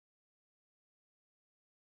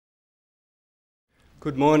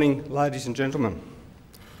Good morning, ladies and gentlemen.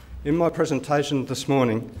 In my presentation this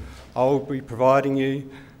morning, I will be providing you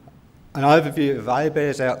an overview of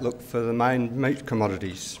ABARES' outlook for the main meat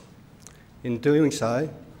commodities. In doing so,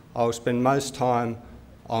 I will spend most time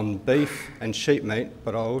on beef and sheep meat,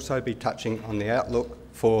 but I'll also be touching on the outlook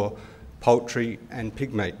for poultry and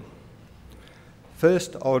pig meat.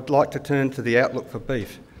 First, I would like to turn to the outlook for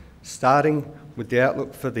beef, starting with the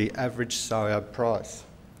outlook for the average sow-yard price.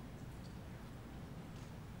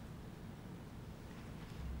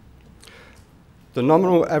 The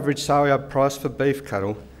nominal average sow-yard price for beef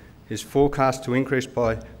cattle is forecast to increase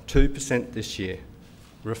by 2% this year,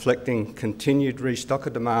 reflecting continued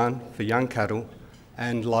restocker demand for young cattle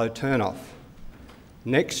and low turn-off.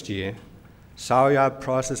 Next year, sow-yard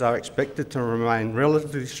prices are expected to remain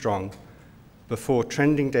relatively strong before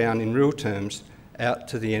trending down in real terms out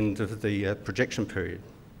to the end of the projection period.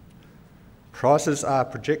 Prices are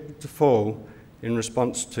projected to fall in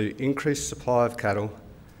response to increased supply of cattle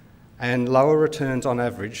and lower returns on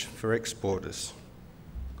average for exporters.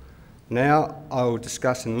 Now I will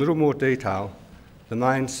discuss in a little more detail the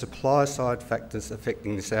main supply side factors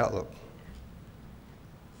affecting this outlook.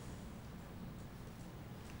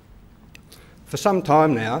 For some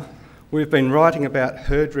time now, we've been writing about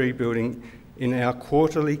herd rebuilding in our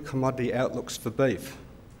quarterly commodity outlooks for beef.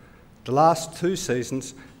 The last two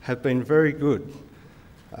seasons have been very good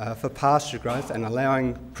for pasture growth and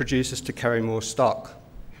allowing producers to carry more stock.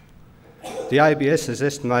 The ABS has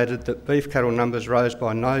estimated that beef cattle numbers rose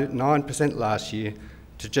by 9% last year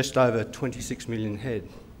to just over 26 million head.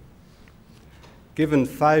 Given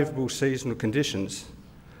favourable seasonal conditions,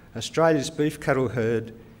 Australia's beef cattle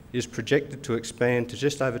herd is projected to expand to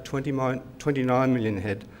just over 29 million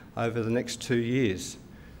head over the next 2 years,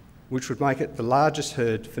 which would make it the largest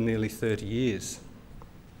herd for nearly 30 years.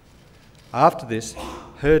 After this,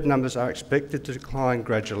 herd numbers are expected to decline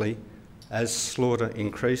gradually as slaughter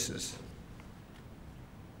increases.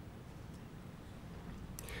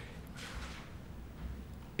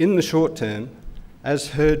 In the short term, as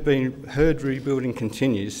herd rebuilding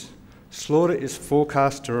continues, slaughter is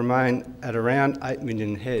forecast to remain at around 8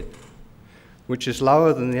 million head, which is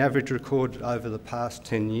lower than the average recorded over the past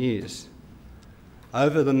 10 years.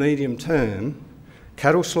 Over the medium term,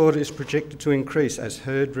 cattle slaughter is projected to increase as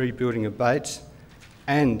herd rebuilding abates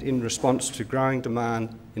and in response to growing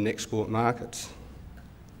demand in export markets.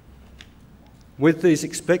 With these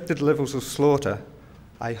expected levels of slaughter,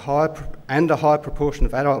 a high proportion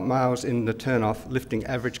of adult males in the turn-off lifting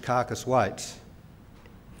average carcass weights,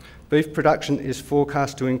 beef production is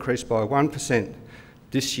forecast to increase by 1%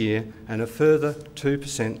 this year and a further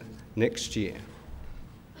 2% next year.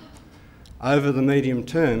 Over the medium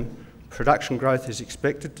term, production growth is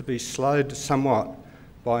expected to be slowed somewhat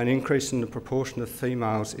by an increase in the proportion of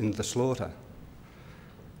females in the slaughter.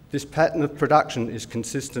 This pattern of production is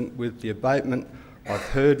consistent with the abatement of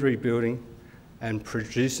herd rebuilding and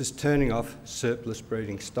producers turning off surplus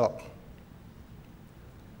breeding stock.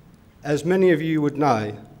 As many of you would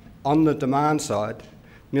know, on the demand side,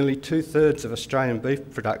 nearly 2/3 of Australian beef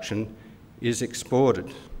production is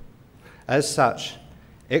exported. As such,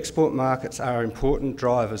 export markets are important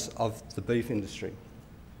drivers of the beef industry.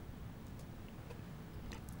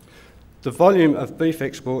 The volume of beef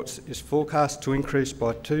exports is forecast to increase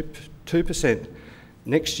by 2%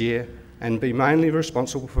 next year and be mainly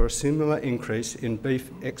responsible for a similar increase in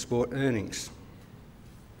beef export earnings.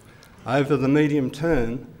 Over the medium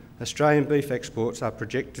term, Australian beef exports are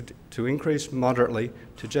projected to increase moderately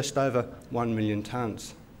to just over 1 million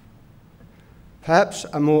tonnes. Perhaps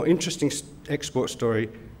a more interesting export story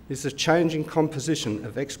is the changing composition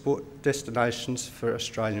of export destinations for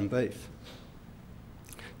Australian beef.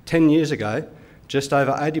 10 years ago, just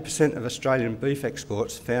over 80% of Australian beef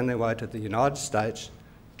exports found their way to the United States,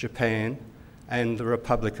 Japan and the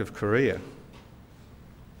Republic of Korea.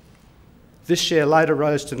 This share later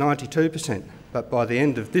rose to 92%, but by the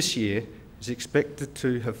end of this year is expected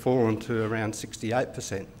to have fallen to around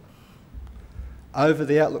 68%. Over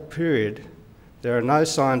the outlook period, there are no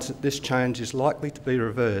signs that this change is likely to be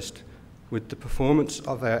reversed, with the performance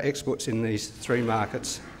of our exports in these three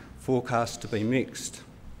markets forecast to be mixed.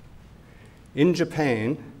 In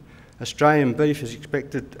Japan,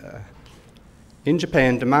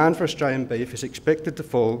 demand for Australian beef is expected to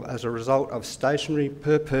fall as a result of stationary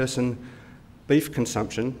per-person beef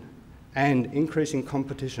consumption and increasing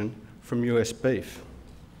competition from US beef.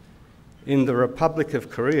 In the Republic of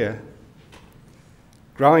Korea,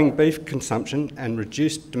 growing beef consumption and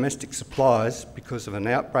reduced domestic supplies because of an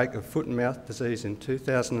outbreak of foot and mouth disease in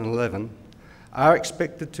 2011 are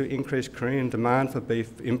expected to increase Korean demand for beef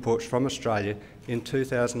imports from Australia in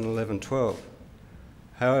 2011-12.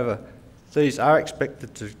 However, these are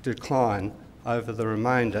expected to decline over the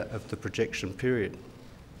remainder of the projection period.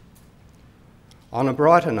 On a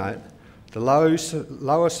brighter note, the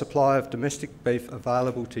lower supply of domestic beef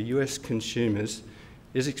available to US consumers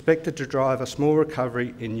is expected to drive a small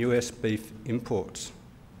recovery in US beef imports.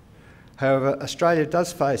 However, Australia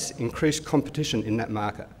does face increased competition in that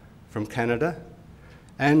market from Canada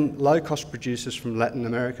and low-cost producers from Latin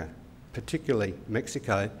America, particularly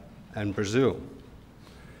Mexico and Brazil.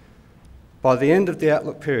 By the end of the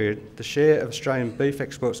outlook period, the share of Australian beef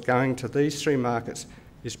exports going to these three markets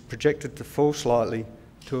is projected to fall slightly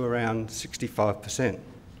to around 65%.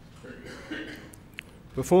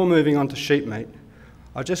 Before moving on to sheep meat,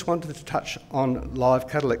 I just wanted to touch on live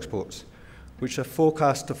cattle exports, which are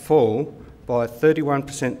forecast to fall by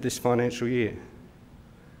 31% this financial year.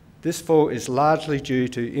 This fall is largely due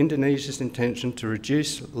to Indonesia's intention to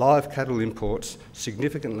reduce live cattle imports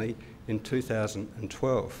significantly in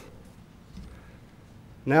 2012.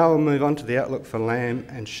 Now I'll move on to the outlook for lamb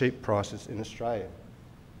and sheep prices in Australia.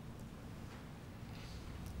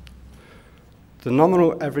 The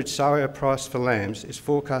nominal average sow price for lambs is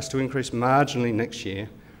forecast to increase marginally next year,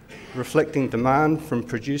 reflecting demand from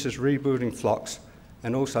producers rebuilding flocks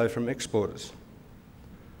and also from exporters.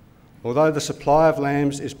 Although the supply of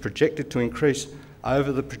lambs is projected to increase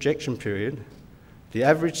over the projection period, the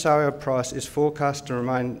average sow price is forecast to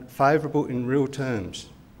remain favourable in real terms,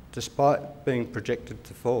 despite being projected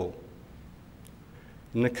to fall.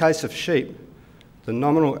 In the case of sheep, the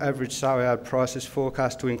nominal average sow price is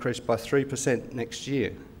forecast to increase by 3% next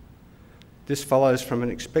year. This follows from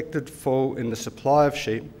an expected fall in the supply of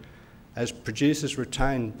sheep as producers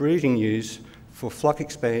retain breeding ewes for flock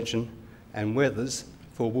expansion and wethers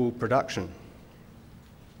for wool production.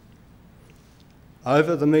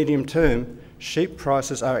 Over the medium term, sheep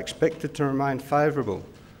prices are expected to remain favourable,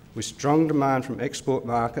 with strong demand from export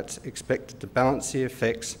markets expected to balance the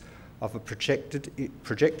effects of a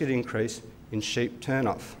projected increase in sheep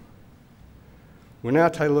turn-off. We'll now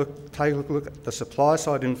take a look at the supply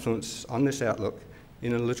side influence on this outlook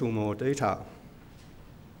in a little more detail.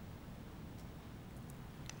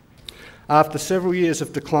 After several years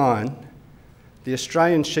of decline, the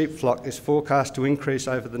Australian sheep flock is forecast to increase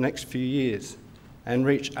over the next few years and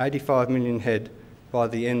reach 85 million head by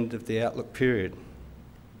the end of the outlook period.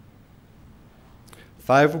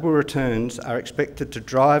 Favourable returns are expected to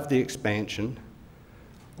drive the expansion,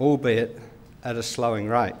 albeit at a slowing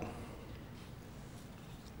rate.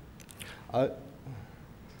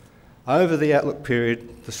 Over the outlook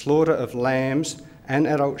period, the slaughter of lambs and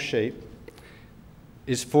adult sheep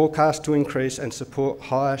is forecast to increase and support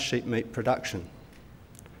higher sheep meat production.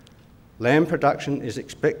 Lamb production is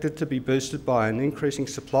expected to be boosted by an increasing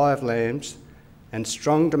supply of lambs and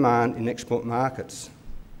strong demand in export markets.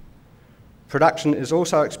 Production is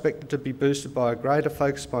also expected to be boosted by a greater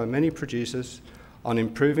focus by many producers on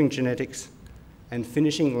improving genetics and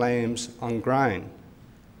finishing lambs on grain,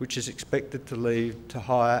 which is expected to lead to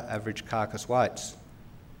higher average carcass weights.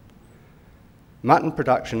 Mutton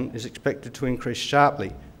production is expected to increase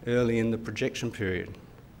sharply early in the projection period,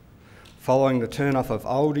 following the turn-off of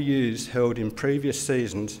older ewes held in previous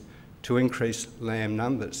seasons to increase lamb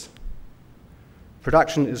numbers.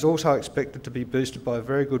 Production is also expected to be boosted by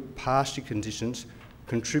very good pasture conditions,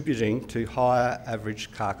 contributing to higher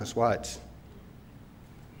average carcass weights.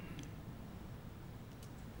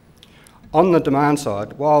 On the demand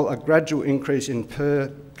side, while a gradual increase in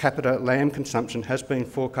per capita lamb consumption has been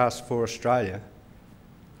forecast for Australia,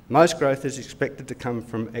 most growth is expected to come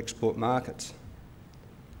from export markets.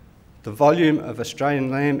 The volume of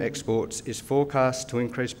Australian lamb exports is forecast to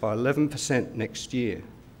increase by 11% next year,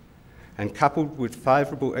 and coupled with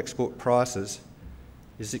favourable export prices,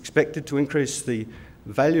 is expected to increase the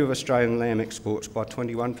value of Australian lamb exports by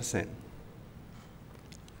 21%.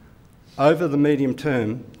 Over the medium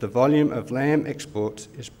term, the volume of lamb exports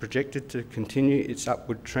is projected to continue its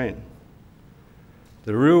upward trend.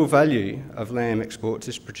 The real value of lamb exports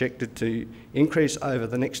is projected to increase over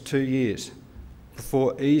the next 2 years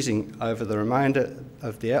before easing over the remainder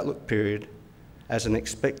of the outlook period as an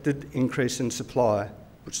expected increase in supply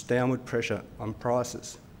puts downward pressure on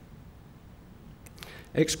prices.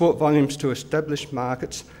 Export volumes to established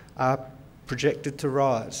markets are projected to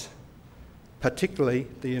rise, particularly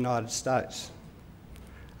the United States.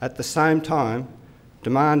 At the same time,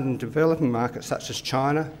 demand in developing markets such as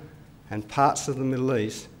China and parts of the Middle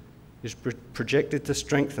East is projected to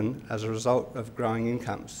strengthen as a result of growing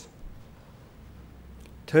incomes.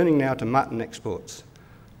 Turning now to mutton exports,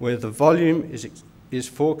 where the volume is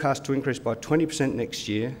forecast to increase by 20% next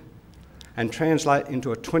year and translate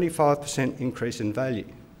into a 25% increase in value.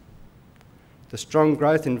 The strong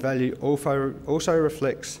growth in value also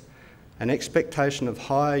reflects an expectation of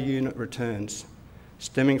higher unit returns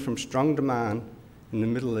stemming from strong demand in the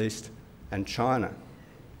Middle East and China.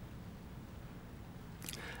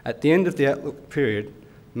 At the end of the outlook period,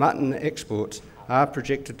 mutton exports are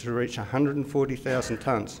projected to reach 140,000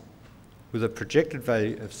 tonnes, with a projected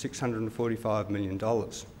value of $645 million.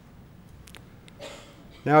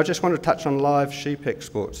 Now I just want to touch on live sheep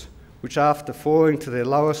exports, which after falling to their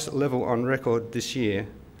lowest level on record this year,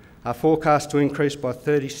 are forecast to increase by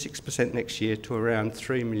 36% next year to around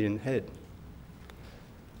 3 million head.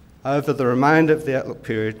 Over the remainder of the outlook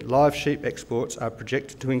period, live sheep exports are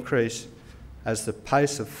projected to increase as the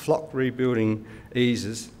pace of flock rebuilding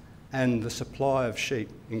eases and the supply of sheep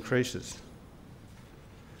increases.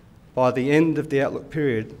 By the end of the outlook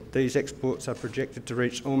period, these exports are projected to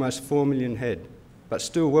reach almost 4 million head, but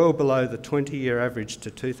still well below the 20-year average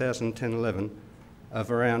to 2010-11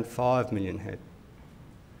 of around 5 million head.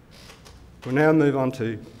 We'll now move on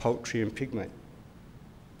to poultry and pig meat.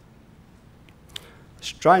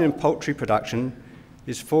 Australian poultry production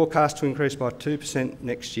is forecast to increase by 2%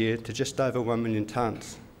 next year to just over 1 million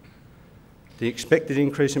tonnes. The expected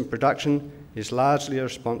increase in production is largely a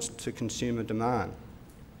response to consumer demand.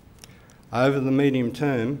 Over the medium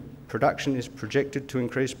term, production is projected to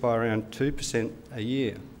increase by around 2% a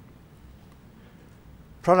year.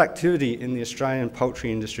 Productivity in the Australian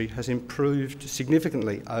poultry industry has improved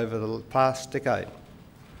significantly over the past decade,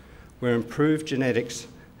 where improved genetics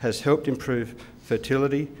has helped improve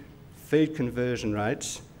fertility, feed conversion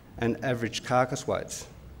rates, and average carcass weights.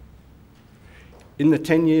 In the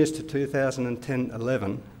 10 years to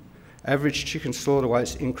 2010-11, average chicken slaughter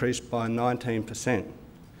weights increased by 19%.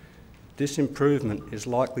 This improvement is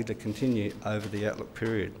likely to continue over the outlook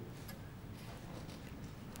period.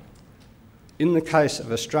 In the case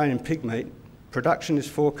of Australian pig meat, production is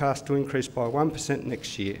forecast to increase by 1%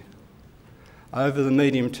 next year. Over the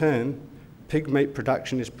medium term, pig meat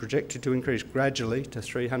production is projected to increase gradually to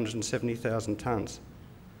 370,000 tonnes,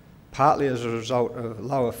 partly as a result of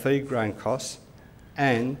lower feed grain costs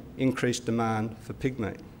and increased demand for pig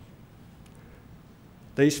meat.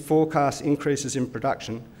 These forecast increases in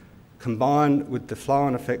production, combined with the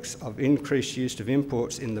flow-on effects of increased use of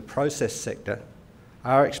imports in the processed sector,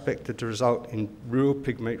 are expected to result in rural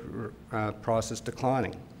pig meat prices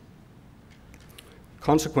declining.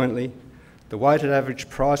 Consequently, the weighted average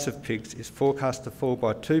price of pigs is forecast to fall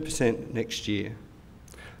by 2% next year.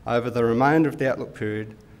 Over the remainder of the outlook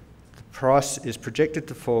period, the price is projected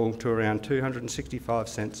to fall to around 265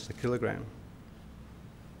 cents a kilogram.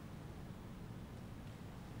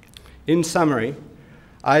 In summary,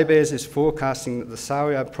 ABARES is forecasting that the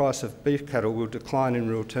sale yard price of beef cattle will decline in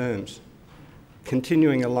real terms,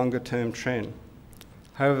 continuing a longer-term trend.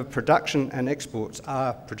 However, production and exports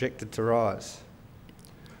are projected to rise.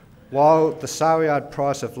 While the sale yard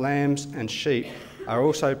price of lambs and sheep are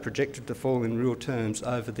also projected to fall in real terms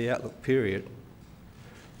over the outlook period,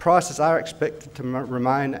 prices are expected to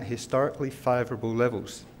remain at historically favourable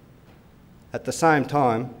levels. At the same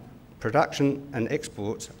time, production and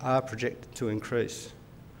exports are projected to increase.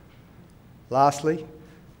 Lastly,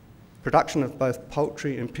 production of both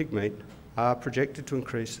poultry and pig meat are projected to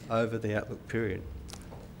increase over the outlook period.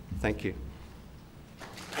 Thank you.